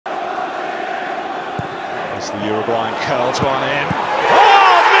As the Uruguayan curls one in.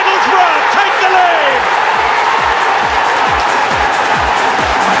 Oh, Middlesbrough take the lead!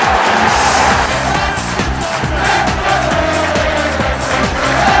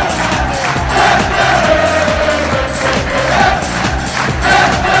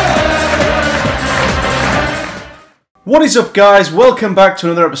 What is up, guys? Welcome back to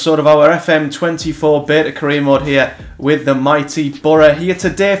another episode of our FM24 Beta Career Mode here with the mighty Boro, here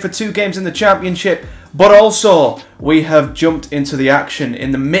today for 2 games in the Championship, but also we have jumped into the action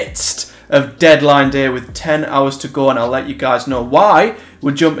in the midst of deadline day with 10 hours to go, and I'll let you guys know why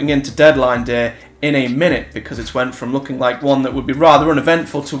we're jumping into deadline day in a minute, because it's went from looking like one that would be rather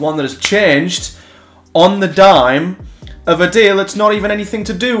uneventful to one that has changed on the dime of a deal that's not even anything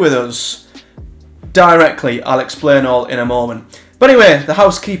to do with us. Directly, I'll explain all in a moment. But anyway, the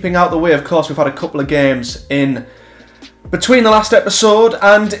housekeeping out the way. Of course, we've had a couple of games in between the last episode,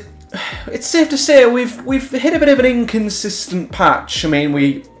 and it's safe to say we've hit a bit of an inconsistent patch. I mean,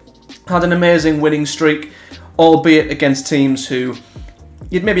 we had an amazing winning streak, albeit against teams who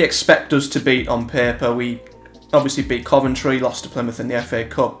you'd maybe expect us to beat on paper. We obviously beat Coventry, lost to Plymouth in the FA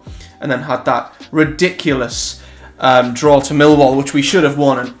Cup, and then had that ridiculous draw to Millwall, which we should have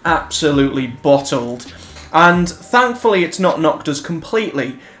won and absolutely bottled. And thankfully it's not knocked us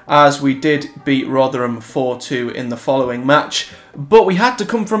completely, as we did beat Rotherham 4-2 in the following match. But we had to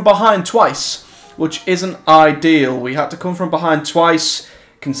come from behind twice, which isn't ideal. We had to come from behind twice,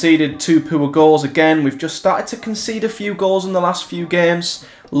 conceded 2 poor goals again. We've just started to concede a few goals in the last few games.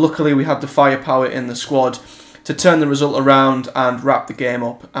 Luckily we had the firepower in the squad to turn the result around and wrap the game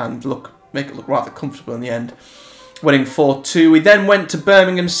up and make it look rather comfortable in the end, winning 4-2. We then went to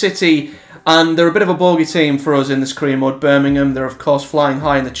Birmingham City, and they're a bit of a bogey team for us in this career mode. Birmingham, they're of course flying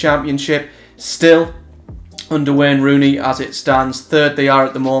high in the Championship, still under Wayne Rooney as it stands. Third they are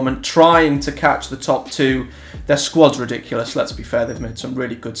at the moment, trying to catch the top 2. Their squad's ridiculous, let's be fair, they've made some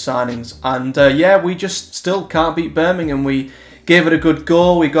really good signings. And yeah, we just still can't beat Birmingham. We gave it a good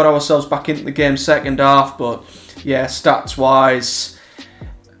go, we got ourselves back into the game second half, but yeah, stats-wise,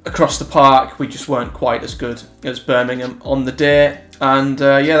 across the park, we just weren't quite as good as Birmingham on the day. And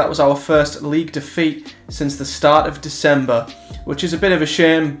yeah, that was our first league defeat since the start of December, which is a bit of a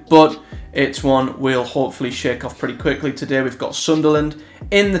shame, but it's one we'll hopefully shake off pretty quickly. Today we've got Sunderland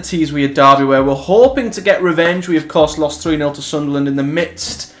in the TEES derby, where we're hoping to get revenge. We of course lost 3-0 to Sunderland in the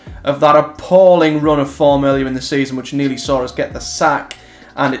midst of that appalling run of form earlier in the season, which nearly saw us get the sack,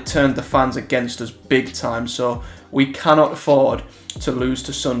 and it turned the fans against us big time. So we cannot afford to lose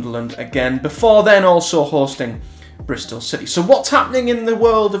to Sunderland again, before then also hosting Bristol City. So what's happening in the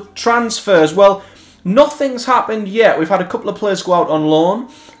world of transfers? Well, nothing's happened yet. We've had a couple of players go out on loan,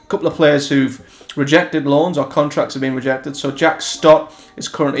 a couple of players who've rejected loans or contracts have been rejected. So Jack Stott is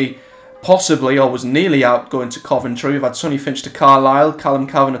currently possibly, or was nearly out, going to Coventry. We've had Sonny Finch to Carlisle, Callum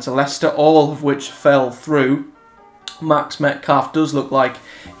Kavanagh to Leicester, all of which fell through. Max Metcalf does look like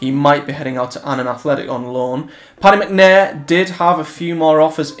he might be heading out to Annan Athletic on loan. Paddy McNair did have a few more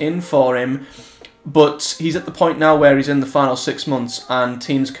offers in for him, but he's at the point now where he's in the final 6 months and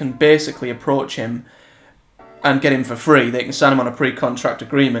teams can basically approach him and get him for free. They can sign him on a pre-contract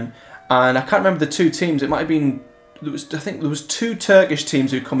agreement. And I can't remember the 2 teams. It might have been, I think there was 2 Turkish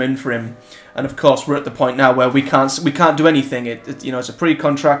teams who come in for him. And of course we're at the point now where we can't do anything. You know, it's a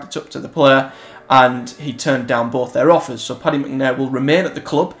pre-contract, it's up to the player, and he turned down both their offers. So Paddy McNair will remain at the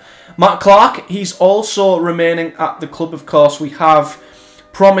club. Matt Clark, he's also remaining at the club, of course. We have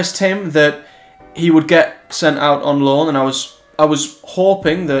promised him that he would get sent out on loan, and I was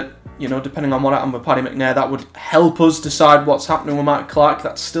hoping that, you know, depending on what happened with Paddy McNair, that would help us decide what's happening with Matt Clark.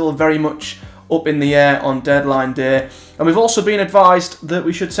 That's still very much up in the air on deadline day. And we've also been advised that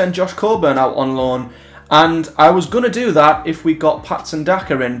we should send Josh Coburn out on loan. And I was going to do that if we got Patson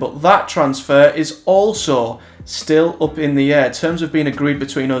Daka in, but that transfer is also still up in the air. Terms have been agreed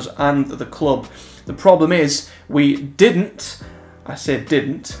between us and the club. The problem is we didn't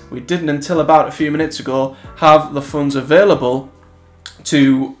until about a few minutes ago have the funds available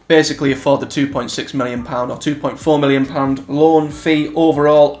to basically afford the £2.6 million or £2.4 million loan fee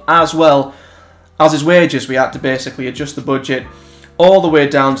overall, as well as his wages. We had to basically adjust the budget all the way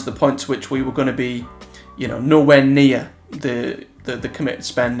down to the point to which we were going to be, you know, nowhere near the committed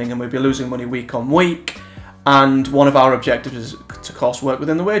spending, and we'd be losing money week on week. And one of our objectives is to, of course, work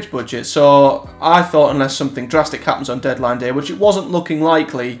within the wage budget. So I thought, unless something drastic happens on deadline day, which it wasn't looking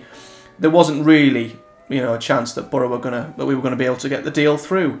likely, there wasn't really, you know, a chance that we were going to be able to get the deal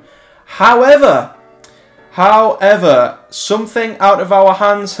through. However, something out of our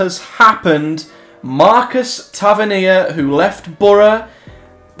hands has happened. Marcus Tavernier, who left Boro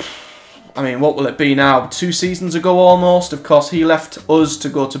I mean, what will it be now? 2 seasons ago almost. Of course, he left us to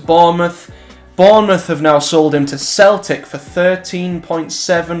go to Bournemouth. Bournemouth have now sold him to Celtic for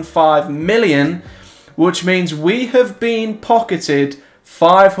 13.75 million, which means we have been pocketed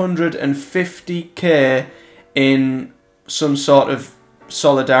 550k in some sort of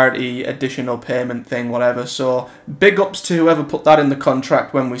solidarity additional payment thing, whatever. So big ups to whoever put that in the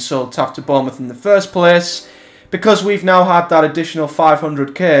contract when we sold Taft to Bournemouth in the first place, because we've now had that additional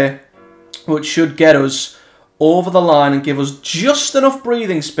 500k, which should get us over the line and give us just enough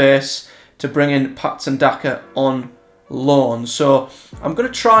breathing space to bring in Patson Daka on loan. So I'm going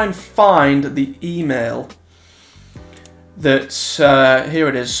to try and find the email that, here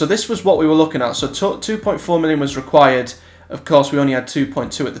it is. So this was what we were looking at. So 2.4 million was required. Of course, we only had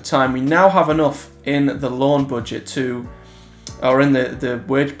 2.2 at the time. We now have enough in the loan budget to, or in the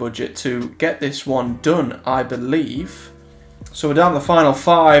wage budget to get this one done, I believe. So we're down to the final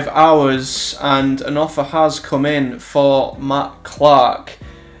 5 hours and an offer has come in for Matt Clark.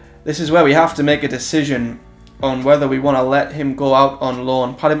 This is where we have to make a decision on whether we want to let him go out on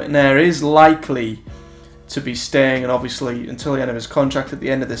loan. Paddy McNair is likely to be staying, and obviously until the end of his contract at the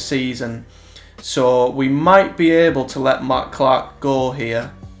end of the season. So we might be able to let Matt Clark go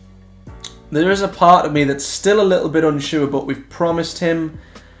here. There is a part of me that's still a little bit unsure, but we've promised him.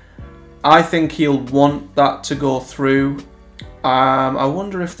 I think he'll want that to go through. I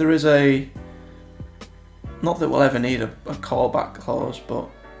wonder if there is a... Not that we'll ever need a callback clause, but...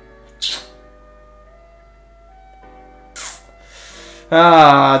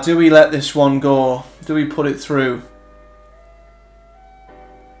 do we let this one go? Do we put it through?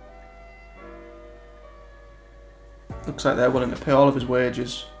 Looks like they're willing to pay all of his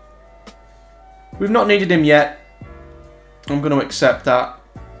wages. We've not needed him yet. I'm going to accept that.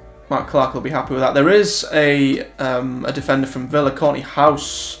 Matt Clark will be happy with that. There is a defender from Villa. Courtney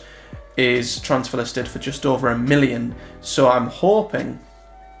House is transfer listed for just over £1 million. So I'm hoping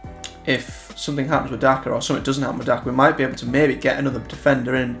if something happens with Daka or something doesn't happen with Daka, we might be able to maybe get another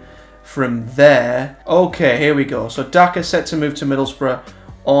defender in from there. Okay, here we go. So Daka set to move to Middlesbrough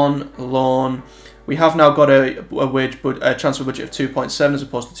on loan. We have now got a transfer budget of 2.7 as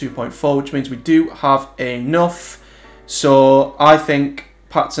opposed to 2.4, which means we do have enough. So I think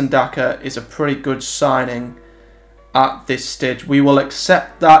Patson Daka is a pretty good signing at this stage. We will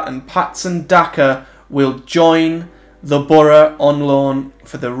accept that, and Patson Daka will join the Boro on loan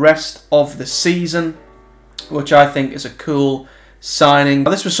for the rest of the season, which I think is a cool signing.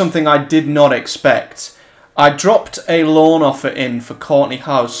 Now, this was something I did not expect. I dropped a loan offer in for Courtney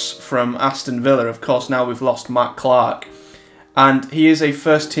House from Aston Villa. Of course, now we've lost Matt Clark, and he is a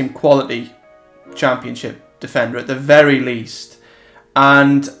first team quality championship defender at the very least,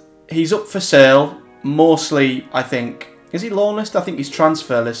 and he's up for sale. Mostly, I think, is he loan listed? I think he's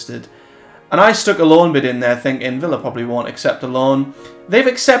transfer listed. And I stuck a loan bid in there thinking Villa probably won't accept a loan. They've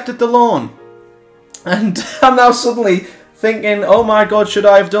accepted the loan. And I'm now suddenly thinking, oh my God, should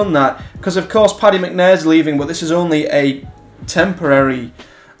I have done that? Because of course Paddy McNair's leaving, but this is only a temporary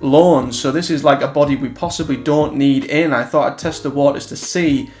loan. So this is like a body we possibly don't need in. I thought I'd test the waters to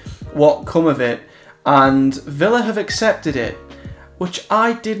see what come of it. And Villa have accepted it, which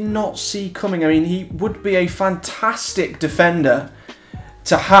I did not see coming. I mean, he would be a fantastic defender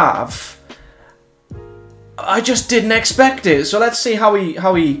to have. I just didn't expect it. So let's see how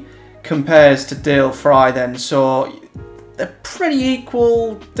he compares to Dale Fry then. So they're pretty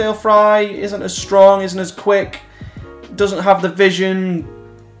equal. Dale Fry isn't as strong, isn't as quick, doesn't have the vision.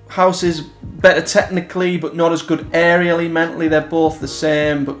 House is better technically, but not as good aerially. Mentally, they're both the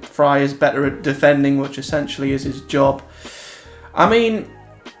same, but Fry is better at defending, which essentially is his job. I mean,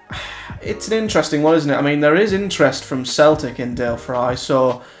 it's an interesting one, isn't it? I mean, there is interest from Celtic in Dale Fry,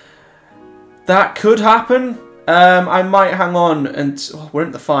 so that could happen. I might hang on, and we're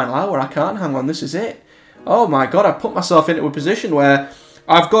in the final hour. I can't hang on. This is it. Oh my God, I've put myself into a position where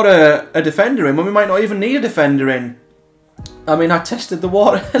I've got a defender in when we might not even need a defender in. I mean, I tested the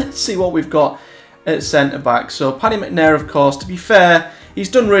water. Let's see what we've got at centre-back. So Paddy McNair, of course, to be fair, he's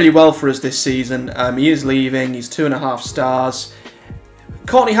done really well for us this season. He is leaving. He's 2.5 stars.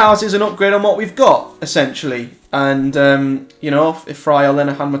 Courtney House is an upgrade on what we've got, essentially. And, you know, if Fry or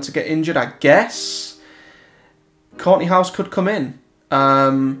Linehan were to get injured, I guess Courtney House could come in.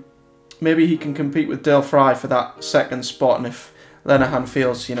 Maybe he can compete with Dale Fry for that second spot. And if Linehan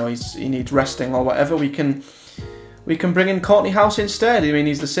feels, you know, he needs resting or whatever, we can bring in Courtney House instead. I mean,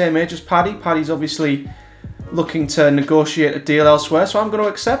 he's the same age as Paddy. Paddy's obviously looking to negotiate a deal elsewhere, so I'm going to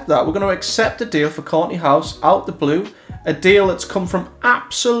accept that. We're going to accept a deal for Courtney House out the blue. A deal that's come from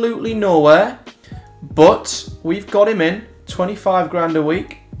absolutely nowhere, but we've got him in. 25 grand a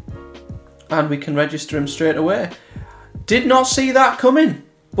week. and we can register him straight away. Did not see that coming,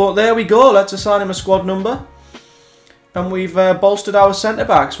 but there we go. Let's assign him a squad number. And we've bolstered our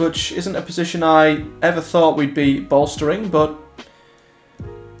centre-backs, which isn't a position I ever thought we'd be bolstering, but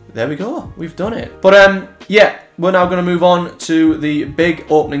there we go. We've done it. But yeah, we're now going to move on to the big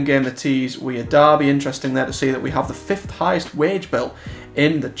opening game, the TEES Weir Derby. Interesting there to see that we have the 5th highest wage bill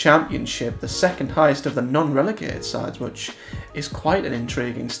in the Championship, the 2nd highest of the non-relegated sides, which is quite an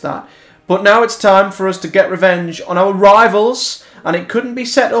intriguing stat. But now it's time for us to get revenge on our rivals, and it couldn't be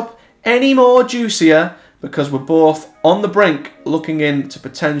set up any more juicier because we're both on the brink looking into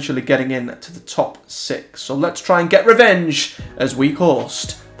potentially getting in to the top 6. So let's try and get revenge as we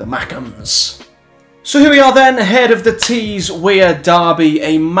host the Mackhams. So here we are then, ahead of the TEES Weir Derby,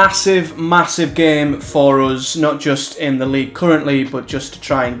 a massive, massive game for us, not just in the league currently, but just to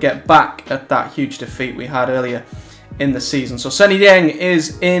try and get back at that huge defeat we had earlier in the season. So Seny Dieng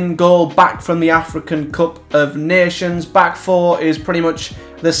is in goal, back from the African Cup of Nations. Back 4 is pretty much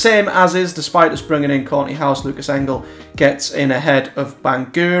the same as is, despite us bringing in Courtney House. Lucas Engel gets in ahead of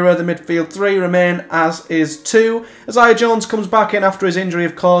Bangura. The midfield 3 remain as is 2. Isaiah Jones comes back in after his injury,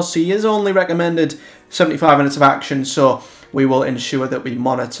 of course. He is only recommended 75 minutes of action, so we will ensure that we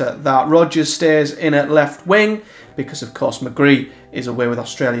monitor that. Rogers stays in at left wing because, of course, McGree is away with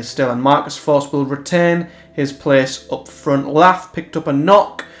Australia still, and Marcus Force will retain his place up front. Lath picked up a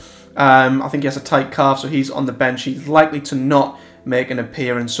knock. I think he has a tight calf, so he's on the bench. He's likely to not make an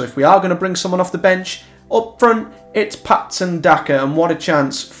appearance. So if we are going to bring someone off the bench, up front, it's Patson Daka, and what a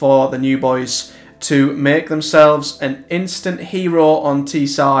chance for the new boys to make themselves an instant hero on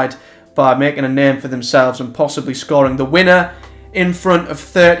Teesside by making a name for themselves and possibly scoring the winner in front of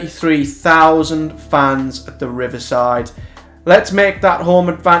 33,000 fans at the Riverside. Let's make that home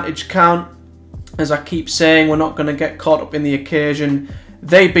advantage count. As I keep saying, we're not going to get caught up in the occasion.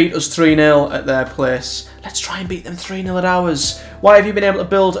 They beat us 3-0 at their place. Let's try and beat them 3-0 at ours. Why have you been able to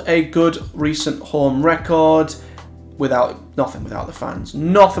build a good recent home record? Nothing without the fans.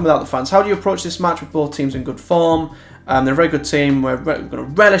 Nothing without the fans. How do you approach this match with both teams in good form? They're a very good team. We're going to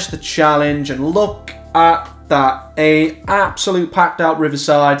relish the challenge. And look at that. A absolute packed out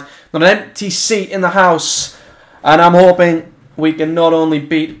Riverside. Not an empty seat in the house. And I'm hoping we can not only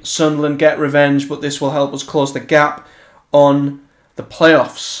beat Sunderland, get revenge, but this will help us close the gap on the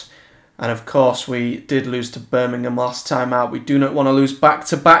playoffs. And of course, we did lose to Birmingham last time out. We do not want to lose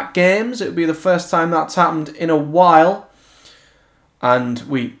back-to-back games. It would be the first time that's happened in a while. And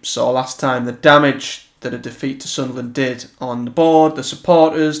we saw last time the damage that a defeat to Sunderland did on the board, the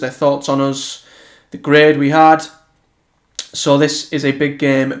supporters, their thoughts on us, the grade we had. So this is a big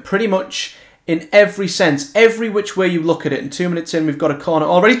game, pretty much in every sense, every which way you look at it. And 2 minutes in, we've got a corner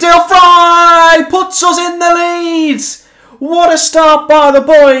already. Dale Fry puts us in the lead! What a start by the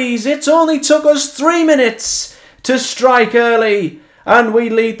boys! It only took us 3 minutes to strike early, and we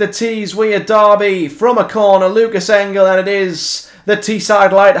lead the TEES Weir Derby from a corner. Lucas Engel, and it is the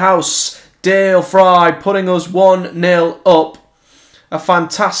Teesside Lighthouse, Dale Fry, putting us 1-0 up. A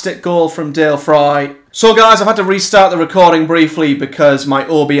fantastic goal from Dale Fry. So guys, I've had to restart the recording briefly because my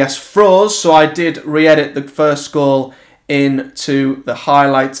OBS froze, so I did re-edit the first goal into the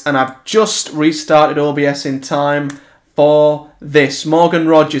highlights, and I've just restarted OBS in time for this. Morgan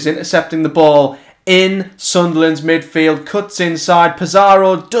Rogers intercepting the ball in Sunderland's midfield, cuts inside,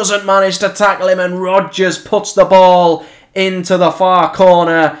 Pizarro doesn't manage to tackle him, and Rogers puts the ball into the far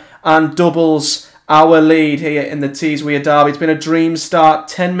corner and doubles our lead here in the TEES Weir Derby. It's been a dream start,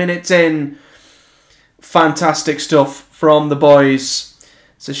 10 minutes in. Fantastic stuff from the boys.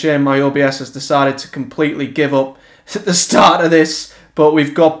 It's a shame my OBS has decided to completely give up at the start of this, but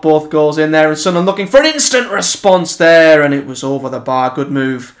we've got both goals in there, and Sunderland looking for an instant response there, and it was over the bar. Good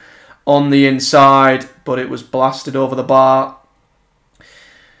move on the inside, but it was blasted over the bar.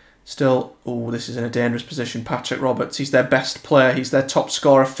 Still, oh, this is in a dangerous position. Patrick Roberts, he's their best player. He's their top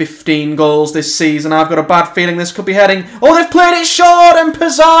scorer, 15 goals this season. I've got a bad feeling this could be heading. Oh, they've played it short, and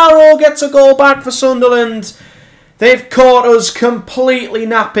Pizarro gets a goal back for Sunderland. They've caught us completely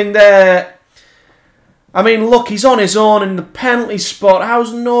napping there. I mean, look, he's on his own in the penalty spot.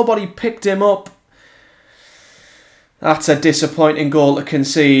 How's nobody picked him up? That's a disappointing goal to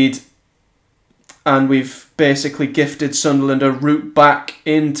concede. And we've basically gifted Sunderland a route back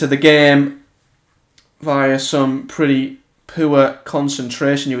into the game via some pretty poor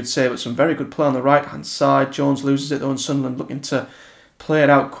concentration, you would say, but some very good play on the right-hand side. Jones loses it though, and Sunderland looking to play it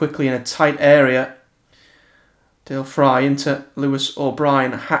out quickly in a tight area. Dale Fry into Lewis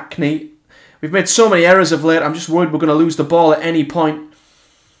O'Brien, Hackney. We've made so many errors of late, I'm just worried we're going to lose the ball at any point.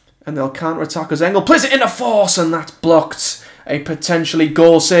 And they'll counter-attack as Engel plays it into Force, and that's blocked. A potentially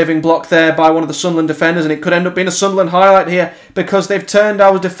goal-saving block there by one of the Sunderland defenders, and it could end up being a Sunderland highlight here because they've turned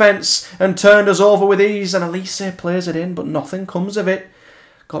our defence and turned us over with ease, and Elise plays it in, but nothing comes of it.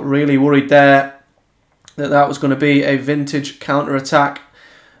 Got really worried there that was going to be a vintage counter-attack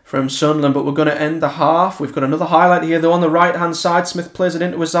from Sunderland, but we're going to end the half. We've got another highlight here, though, on the right-hand side. Smith plays it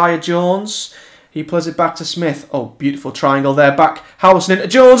into Isaiah Jones. He plays it back to Smith. Oh, beautiful triangle there. Back, Howson into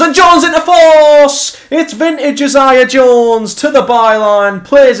Jones, and Jones into Force! It's vintage Isaiah Jones to the byline,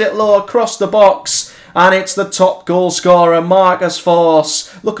 plays it low across the box, and it's the top goal scorer, Marcus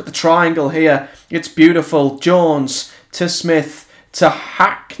Force. Look at the triangle here. It's beautiful. Jones to Smith to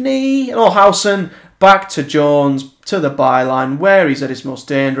Hackney. Oh, Howson back to Jones to the byline, where he's at his most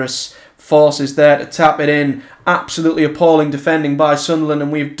dangerous. Force is there to tap it in. Absolutely appalling defending by Sunderland,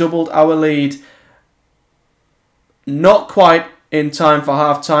 and we've doubled our lead. Not quite in time for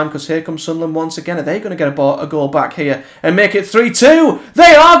half-time, because here comes Sunderland once again. Are they going to get a goal back here and make it 3-2?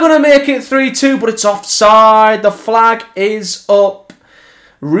 They are going to make it 3-2, but it's offside. The flag is up.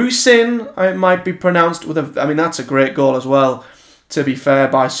 Rusin, it might be pronounced with a... I mean, that's a great goal as well, to be fair,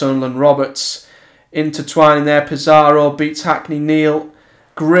 by Sunderland. Roberts intertwining there. Pizarro beats Hackney. Neal,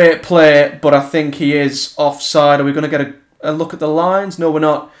 great play, but I think he is offside. Are we going to get a look at the lines? No, we're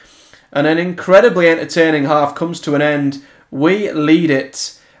not. And an incredibly entertaining half comes to an end. We lead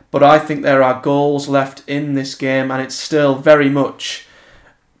it, but I think there are goals left in this game, and it's still very much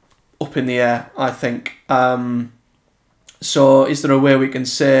up in the air, I think. So is there a way we can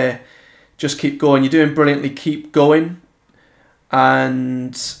say, just keep going? You're doing brilliantly, keep going.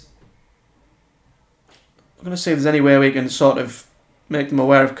 And I'm going to see if there's any way we can sort of make them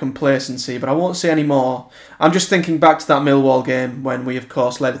aware of complacency, but I won't say any more. I'm just thinking back to that Millwall game when we, of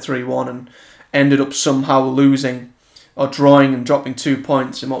course, led 3-1 and ended up somehow losing or drawing and dropping 2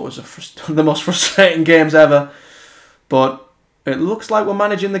 points in what was the most frustrating games ever. But it looks like we're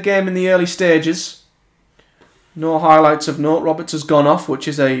managing the game in the early stages. No highlights of note. Roberts has gone off, which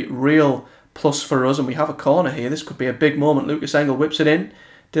is a real plus for us, and we have a corner here. This could be a big moment. Lucas Engel whips it in.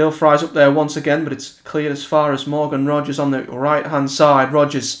 Dale Fry's up there once again, but it's cleared as far as Morgan Rogers on the right-hand side.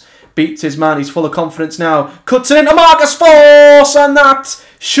 Rogers beats his man. He's full of confidence now. Cuts it into Marcus Force, and that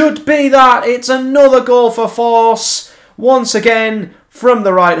should be that. It's another goal for Force. Once again, from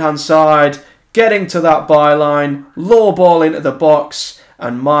the right-hand side, getting to that byline, low ball into the box,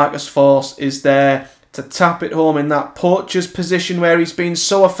 and Marcus Force is there to tap it home in that poacher's position where he's been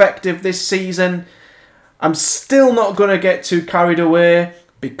so effective this season. I'm still not going to get too carried away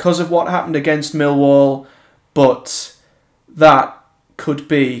because of what happened against Millwall, but that could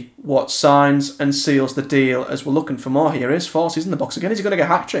be what signs and seals the deal as we're looking for more here. Is Force, he's in the box again. Is he going to get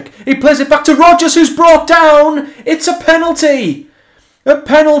a hat-trick? He plays it back to Rogers, who's brought down. It's a penalty. A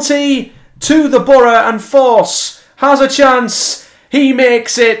penalty to the Boro, and Force has a chance. He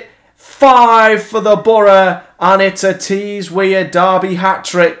makes it 5 for the Boro, and it's a TEES Weir derby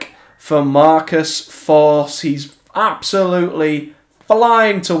hat-trick for Marcus Force. He's absolutely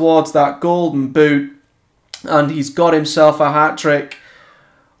flying towards that golden boot, and he's got himself a hat-trick.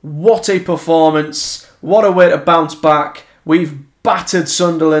 What a performance. What a way to bounce back. We've battered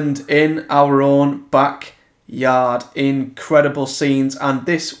Sunderland in our own backyard. Incredible scenes, and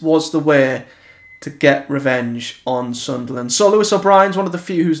this was the way to get revenge on Sunderland. So Lewis O'Brien's one of the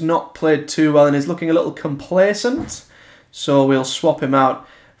few who's not played too well and is looking a little complacent. So we'll swap him out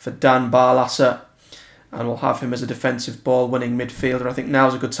for Dan Barlasser, and we'll have him as a defensive ball-winning midfielder. I think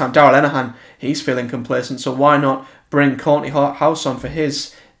now's a good time. Darrell Enahan, he's feeling complacent, so why not bring Courtney House on for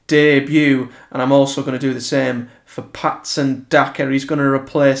his debut? And I'm also going to do the same for Patson Daka. He's going to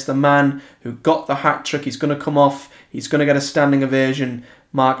replace the man who got the hat-trick. He's going to come off. He's going to get a standing ovation.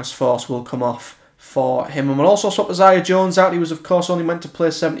 Marcus Force will come off for him. And we'll also swap Isaiah Jones out. He was, of course, only meant to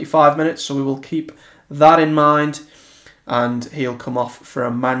play 75 minutes, so we will keep that in mind. And he'll come off for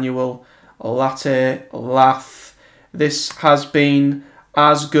Emmanuel Lath. This has been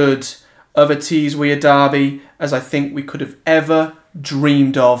as good of a TEES Weir derby as I think we could have ever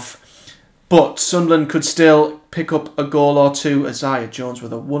dreamed of. But Sunderland could still pick up a goal or two. Isaiah Jones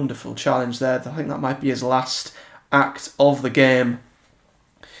with a wonderful challenge there. I think that might be his last act of the game.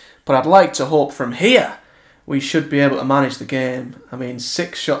 But I'd like to hope from here we should be able to manage the game. I mean,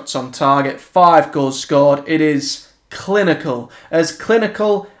 6 shots on target, 5 goals scored. It is clinical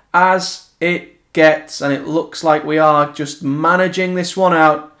as it gets, and it looks like we are just managing this one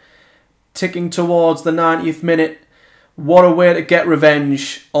out, ticking towards the 90th minute. What a way to get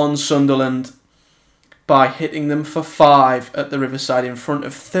revenge on Sunderland. by hitting them for 5 at the Riverside in front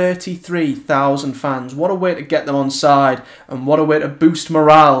of 33,000 fans. What a way to get them on side, and what a way to boost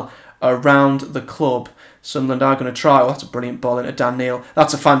morale around the club. Sunderland are going to try. Oh, that's a brilliant ball into Dan Neil.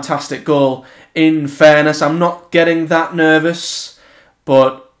 That's a fantastic goal. In fairness, I'm not getting that nervous,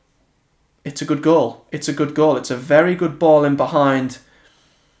 but it's a good goal. It's a good goal. It's a very good ball in behind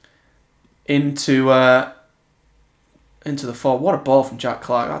into the forward. What a ball from Jack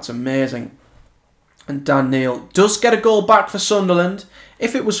Clark. That's amazing. And Dan Neil does get a goal back for Sunderland.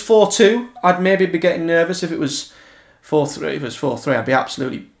 If it was 4-2, I'd maybe be getting nervous. If it was 4-3, I'd be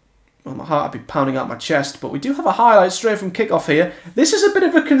absolutely... Well, my heart would be pounding out my chest. But we do have a highlight straight from kickoff here. This is a bit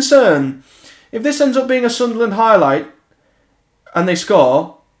of a concern. If this ends up being a Sunderland highlight and they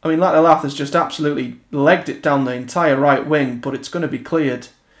score, I mean, Lath has just absolutely legged it down the entire right wing, but it's going to be cleared.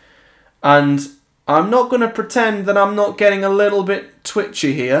 And I'm not going to pretend that I'm not getting a little bit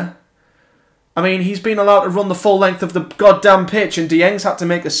twitchy here. I mean, he's been allowed to run the full length of the goddamn pitch and Dieng's had to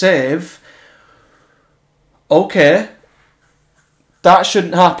make a save. Okay. That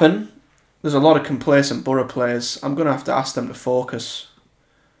shouldn't happen. There's a lot of complacent Boro players. I'm going to have to ask them to focus,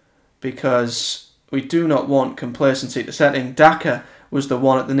 because we do not want complacency to set in. Daka was the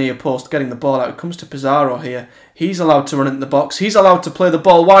one at the near post getting the ball out. It comes to Pizarro here. He's allowed to run into the box. He's allowed to play the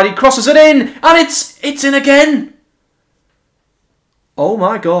ball wide. He crosses it in, and it's in again. Oh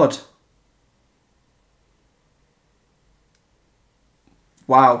my God.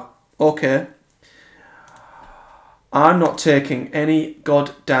 Wow. Okay. I'm not taking any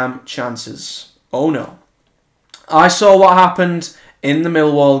goddamn chances. Oh no. I saw what happened in the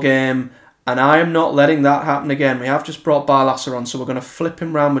Millwall game, and I am not letting that happen again. We have just brought Barlasser on, so we're going to flip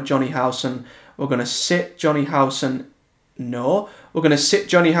him round with Johnny Howson. We're going to sit Johnny Howson... No. We're going to sit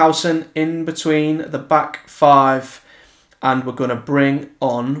Johnny Howson in between the back 5, and we're going to bring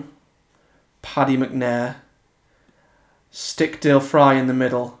on Paddy McNair. Stick Dale Fry in the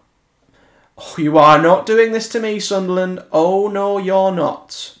middle. Oh, you are not doing this to me, Sunderland. Oh, no, you're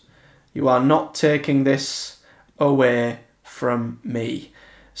not. You are not taking this away from me.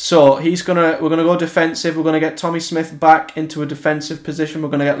 So we're gonna go defensive. We're gonna get Tommy Smith back into a defensive position. We're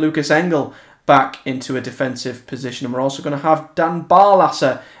gonna get Lucas Engel back into a defensive position, and we're also gonna have Dan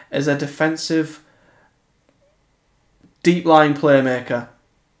Barlasser as a defensive deep line playmaker.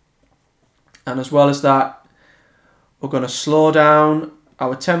 And as well as that, we're gonna slow down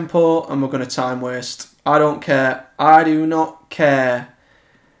our tempo and we're gonna time waste. I don't care. I do not care.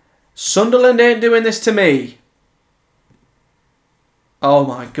 Sunderland ain't doing this to me. Oh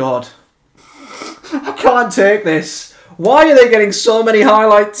my God. I can't take this. Why are they getting so many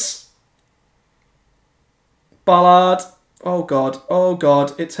highlights? Ballard. Oh God. Oh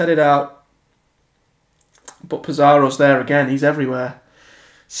God. It's headed out. But Pizarro's there again. He's everywhere.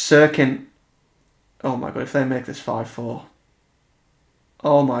 Sirkin. Oh my God. If they make this 5-4.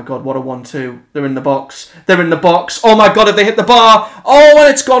 Oh my God. What a 1-2. They're in the box. They're in the box. Oh my God. Have they hit the bar? Oh,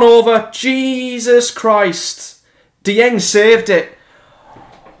 and it's gone over. Jesus Christ. Dieng saved it.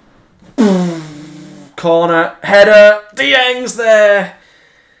 Corner, header, Dieng's there.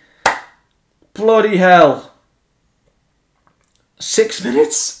 Bloody hell. 6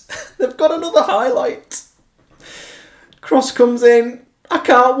 minutes. They've got another highlight. Cross comes in. I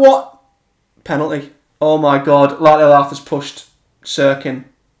can't, what? Penalty. Oh my God. Lath has pushed Sirkin.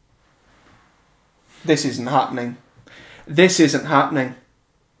 This isn't happening. This isn't happening.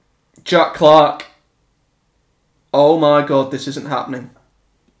 Jack Clark. Oh my God, this isn't happening.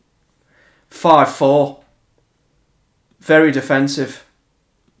 5-4. Very defensive.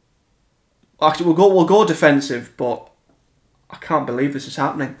 Actually, we'll go defensive, but I can't believe this is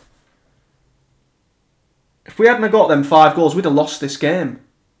happening. If we hadn't got them 5 goals, we'd have lost this game.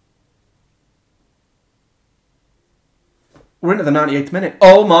 We're into the 98th minute.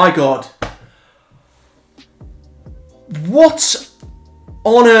 Oh my God. What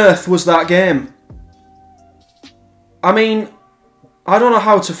on earth was that game? I mean, I don't know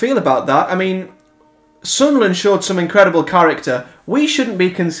how to feel about that. I mean, Sunderland showed some incredible character. We shouldn't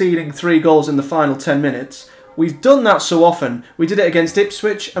be conceding 3 goals in the final 10 minutes. We've done that so often. We did it against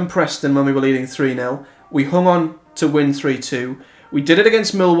Ipswich and Preston when we were leading 3-0. We hung on to win 3-2. We did it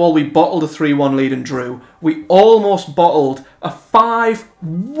against Millwall. We bottled a 3-1 lead and drew. We almost bottled a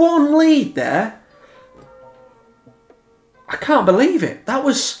 5-1 lead there. I can't believe it. That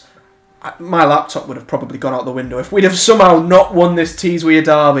was... My laptop would have probably gone out the window if we'd have somehow not won this TEES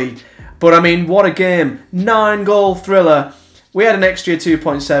derby. But I mean, what a game. 9-goal thriller. We had an XG of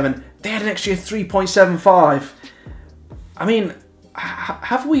 2.7. They had an XG of 3.75. I mean,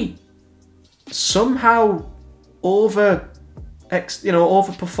 have we somehow overestimated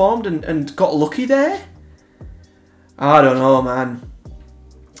overperformed and got lucky there? I don't know, man.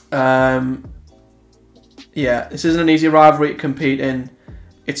 Yeah, this isn't an easy rivalry to compete in.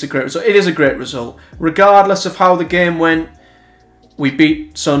 It's a great result. It is a great result. Regardless of how the game went, we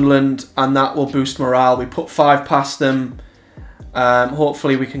beat Sunderland, and that will boost morale. We put 5 past them.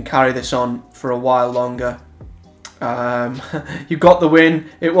 Hopefully we can carry this on for a while longer. You got the win.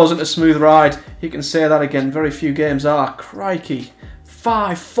 It wasn't a smooth ride. You can say that again. Very few games are. Crikey.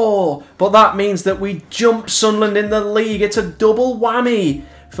 5-4. But that means that we jump Sunderland in the league. It's a double whammy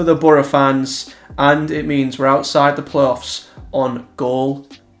for the Boro fans. And it means we're outside the playoffs on goal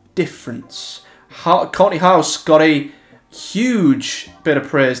difference. Courtney House got a huge bit of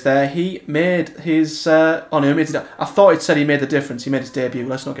praise there. He made his... I thought it said he made the difference. He made his debut.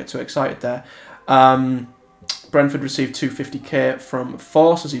 Let's not get too excited there. Brentford received 250k from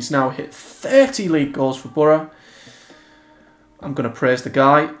Force as he's now hit 30 league goals for Boro. I'm going to praise the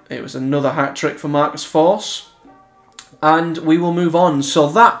guy. It was another hat-trick for Marcus Force. And we will move on. So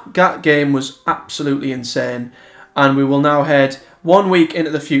that game was absolutely insane. And we will now head 1 week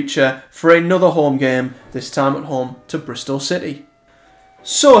into the future for another home game, this time at home to Bristol City.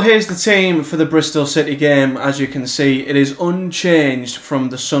 So here's the team for the Bristol City game. As you can see, it is unchanged from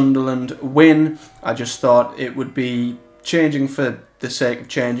the Sunderland win. I just thought it would be changing for the sake of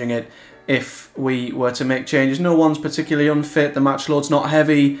changing it if we were to make changes. No one's particularly unfit. The match load's not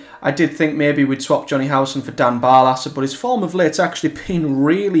heavy. I did think maybe we'd swap Johnny Howson for Dan Barlasser, but his form of late's actually been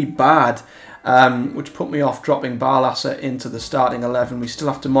really bad, which put me off dropping Barlasser into the starting 11. We still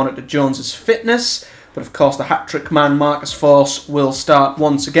have to monitor Jones's fitness. But of course the hat-trick man Marcus Force will start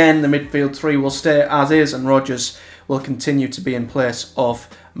once again. The midfield 3 will stay as is, and Rodgers will continue to be in place of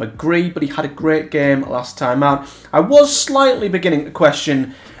McGree. But he had a great game last time out. I was slightly beginning to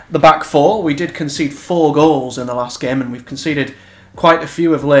question the back 4. We did concede 4 goals in the last game, and we've conceded quite a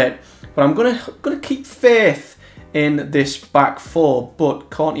few of late. But I'm gonna keep faith in this back 4. But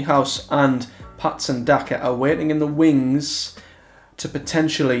Courtney House and Patson Daka are waiting in the wings to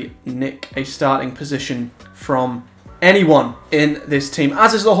potentially nick a starting position from anyone in this team,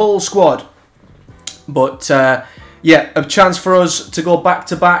 as is the whole squad. But yeah, a chance for us to go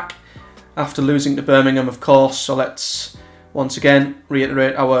back-to-back after losing to Birmingham, of course. So let's once again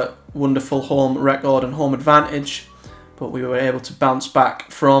reiterate our wonderful home record and home advantage. But we were able to bounce back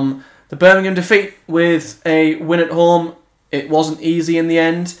from the Birmingham defeat with a win at home. It wasn't easy in the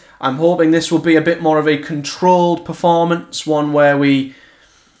end. I'm hoping this will be a bit more of a controlled performance, one where we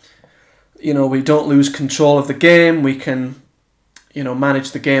don't lose control of the game. We can,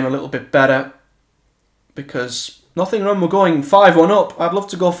 manage the game a little bit better, because nothing wrong with going 5-1 up. I'd love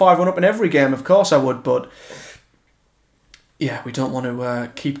to go 5-1 up in every game, of course I would, but yeah, we don't want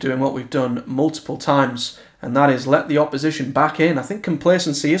to keep doing what we've done multiple times, and that is let the opposition back in. I think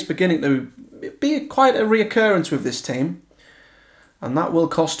complacency is beginning to be quite a reoccurrence with this team. And that will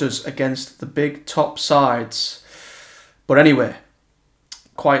cost us against the big top sides. But anyway,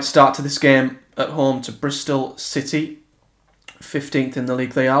 quiet start to this game at home to Bristol City. 15th in the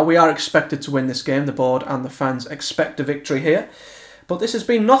league they are. We are expected to win this game. The board and the fans expect a victory here. But this has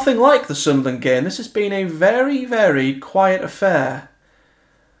been nothing like the Sunderland game. This has been a very, very quiet affair.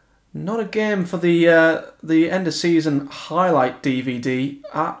 Not a game for the end of season highlight DVD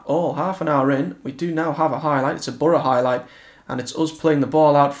at all. Half an hour in, we do now have a highlight. It's a Boro highlight. And it's us playing the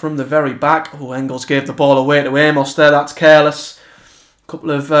ball out from the very back. Oh, Engels gave the ball away to Amos there. That's careless. A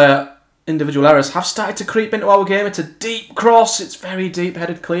couple of individual errors have started to creep into our game. It's a deep cross. It's very deep,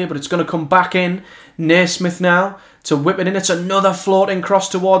 headed clear, but it's going to come back in. Naismith now to whip it in. It's another floating cross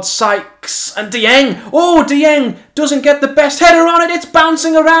towards Sykes. And Dieng. Oh, Dieng doesn't get the best header on it. It's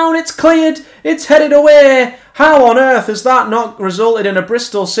bouncing around. It's cleared. It's headed away. How on earth has that not resulted in a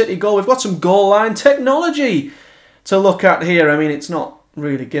Bristol City goal? We've got some goal line technology to look at here. I mean, it's not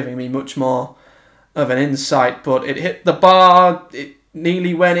really giving me much more of an insight, but it hit the bar, it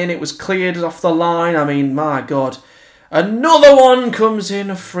nearly went in, it was cleared off the line. I mean, my God. Another one comes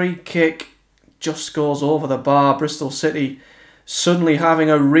in, a free kick, just goes over the bar. Bristol City suddenly having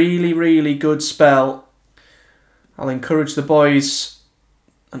a really, really good spell. I'll encourage the boys,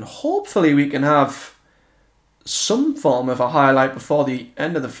 and hopefully we can have some form of a highlight before the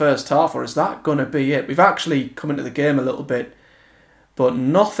end of the first half, or is that going to be it? We've actually come into the game a little bit, but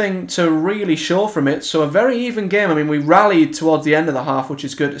nothing to really show from it. So a very even game. I mean, we rallied towards the end of the half, which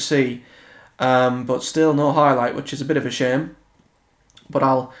is good to see, but still no highlight, which is a bit of a shame. But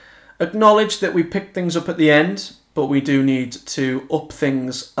I'll acknowledge that we picked things up at the end, but we do need to up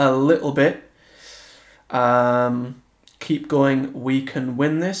things a little bit. Keep going, we can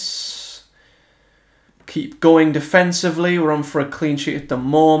win this. keep going defensively. We're on for a clean sheet at the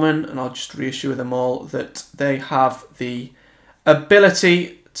moment, and I'll just reassure them all that they have the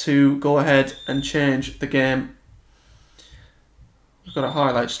ability to go ahead and change the game. We've got a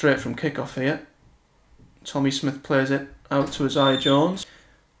highlight straight from kickoff here. Tommy Smith plays it out to Isaiah Jones.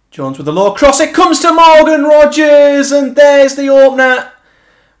 Jones with a low cross. It comes to Morgan Rogers, and there's the opener.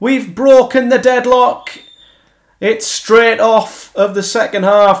 We've broken the deadlock. It's straight off of the second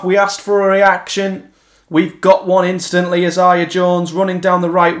half. We asked for a reaction. We've got one instantly. Isaiah Jones running down the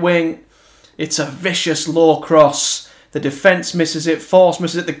right wing. It's a vicious low cross. The defence misses it. Force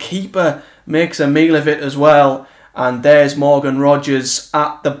misses it. The keeper makes a meal of it as well. And there's Morgan Rogers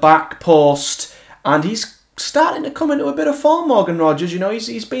at the back post. And he's starting to come into a bit of form, Morgan Rogers. You know,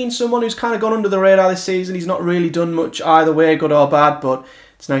 he's been someone who's kind of gone under the radar this season. He's not really done much either way, good or bad. But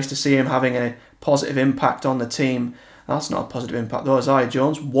it's nice to see him having a positive impact on the team. That's not a positive impact though. Isaiah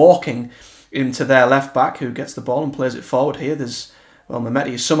Jones walking into their left back, who gets the ball and plays it forward here.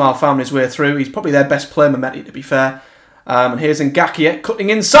 Mehmeti has somehow found his way through. He's probably their best player, Mehmeti, to be fair. And here's Ngakia cutting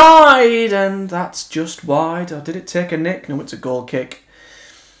inside, and that's just wide. Or did it take a nick? No, it's a goal kick.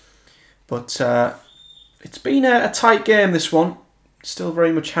 But it's been a tight game, this one. Still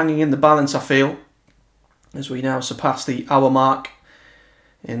very much hanging in the balance, I feel, as we now surpass the hour mark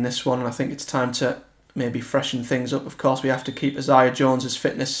in this one. And I think it's time to maybe freshen things up. Of course, we have to keep Isaiah Jones'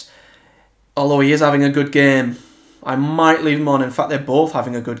 fitness. Although he is having a good game, I might leave him on. In fact, they're both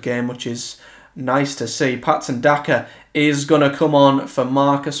having a good game, which is nice to see. Patson Daka is going to come on for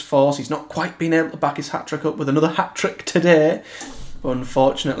Marcus Force. He's not quite been able to back his hat-trick up with another hat-trick today,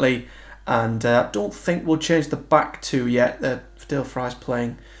 unfortunately. And I don't think we'll change the back two yet. Dale Fry's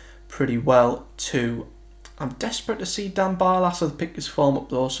playing pretty well too. I'm desperate to see Dan Barlasser pick his form up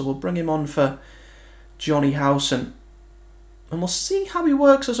though, so we'll bring him on for Johnny Howson. And we'll see how he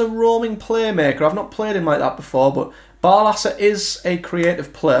works as a roaming playmaker. I've not played him like that before, but Barlasser is a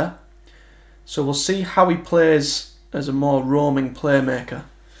creative player. So we'll see how he plays as a more roaming playmaker.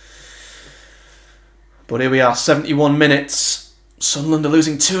 But here we are, 71 minutes. Sunderland are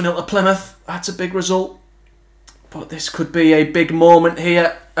losing 2-0 to Plymouth. That's a big result. But this could be a big moment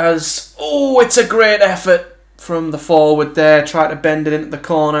here as... Oh, it's a great effort from the forward there. Try to bend it into the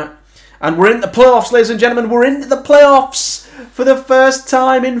corner. And we're into the playoffs, ladies and gentlemen. We're into the playoffs for the first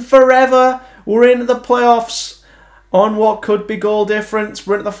time in forever. We're into the playoffs on what could be goal difference.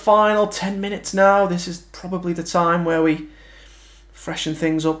 We're into the final 10 minutes now. This is probably the time where we freshen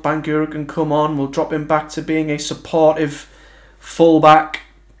things up. Bangura can come on. We'll drop him back to being a supportive fullback.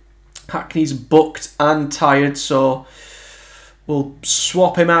 Hackney's booked and tired, so we'll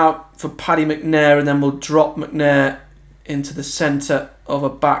swap him out for Paddy McNair, and then we'll drop McNair into the centre of a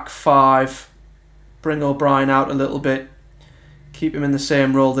back five. Bring O'Brien out a little bit. Keep him in the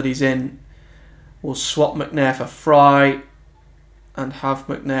same role that he's in. We'll swap McNair for Fry and have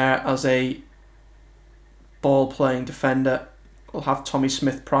McNair as a ball-playing defender. We'll have Tommy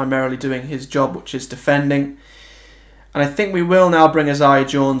Smith primarily doing his job, which is defending. And I think we will now bring Isaiah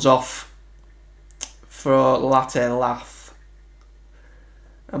Jones off for Latte Lath.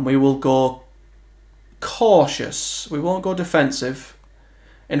 And we will go cautious. We won't go defensive.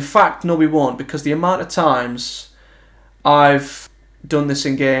 In fact, no, we won't, because the amount of times I've done this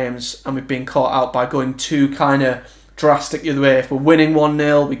in games and we've been caught out by going too kind of drastic the other way. If we're winning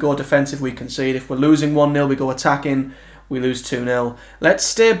 1-0, we go defensive, we concede. If we're losing 1-0, we go attacking, we lose 2-0. Let's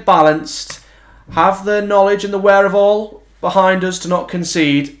stay balanced. Have the knowledge and the wherewithal behind us to not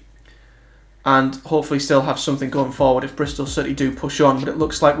concede, and hopefully still have something going forward if Bristol City do push on. But it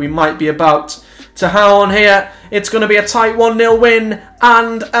looks like we might be about to how on here. It's going to be a tight 1-0 win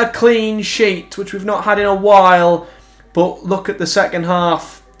and a clean sheet, which we've not had in a while. But look at the second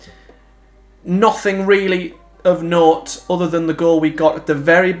half. Nothing really of note other than the goal we got at the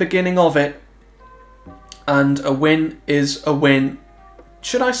very beginning of it. And a win is a win.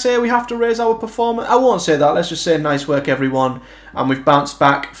 Should I say we have to raise our performance? I won't say that. Let's just say nice work, everyone. And we've bounced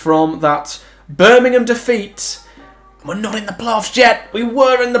back from that Birmingham defeat. We're not in the playoffs yet. We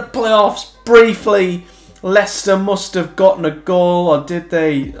were in the playoffs briefly. Leicester must have gotten a goal, or did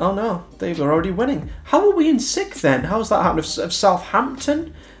they? Oh no, they were already winning. How are we in sixth then? How's that happened? Have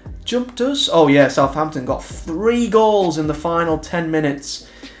Southampton jumped us? Oh yeah, Southampton got 3 goals in the final 10 minutes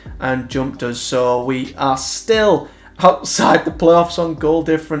and jumped us. So we are still outside the playoffs on goal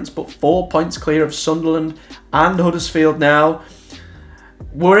difference, but 4 points clear of Sunderland and Huddersfield now.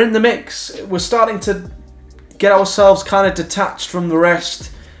 We're in the mix. We're starting to get ourselves kind of detached from the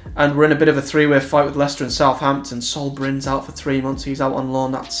rest, and we're in a bit of a three-way fight with Leicester and Southampton. Sol Bryn's out for 3 months. He's out on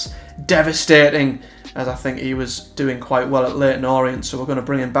loan. That's devastating, as I think he was doing quite well at Leyton Orient, so we're going to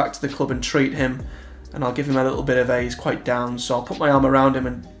bring him back to the club and treat him and I'll give him a little bit of a, he's quite down, so I'll put my arm around him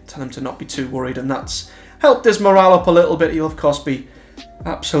and tell him to not be too worried, and that's helped his morale up a little bit. He'll of course be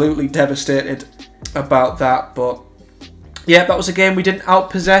absolutely devastated about that, but yeah, that was a game we didn't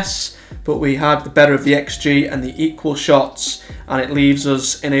outpossess, but we had the better of the XG and the equal shots, and it leaves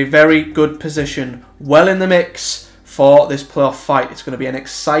us in a very good position, well in the mix for this playoff fight. It's going to be an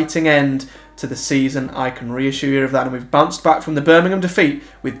exciting end to the season, I can reassure you of that, and we've bounced back from the Birmingham defeat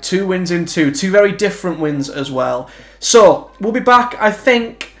with 2 wins in 2 very different wins as well. So we'll be back, I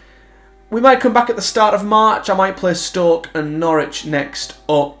think we might come back at the start of March. I might play Stoke and Norwich next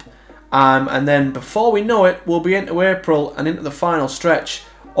up, and then before we know it, we'll be into April and into the final stretch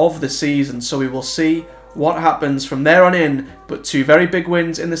of the season, so we will see what happens from there on in. But 2 very big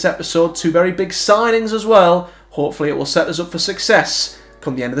wins in this episode, 2 very big signings as well. Hopefully it will set us up for success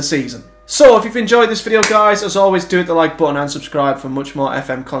come the end of the season. So if you've enjoyed this video, guys, as always, do hit the like button and subscribe for much more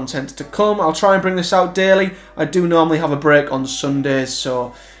FM content to come. I'll try and bring this out daily. I do normally have a break on Sundays,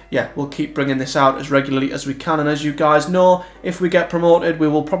 so yeah, we'll keep bringing this out as regularly as we can. And as you guys know, if we get promoted, we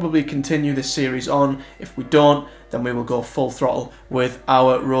will probably continue this series on. If we don't, then we will go full throttle with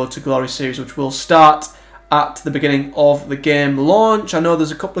our Road to Glory series, which will start at the beginning of the game launch. I know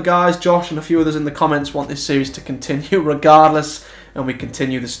there's a couple of guys, Josh and a few others in the comments, want this series to continue regardless, and we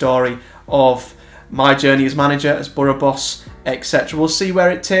continue the story of my journey as manager, as Boro boss, etc. We'll see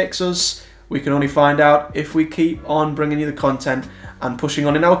where it takes us. We can only find out if we keep on bringing you the content and pushing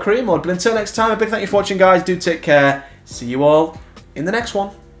on in our career mode. But until next time, a big thank you for watching, guys. Do take care. See you all in the next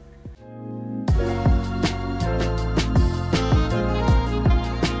one.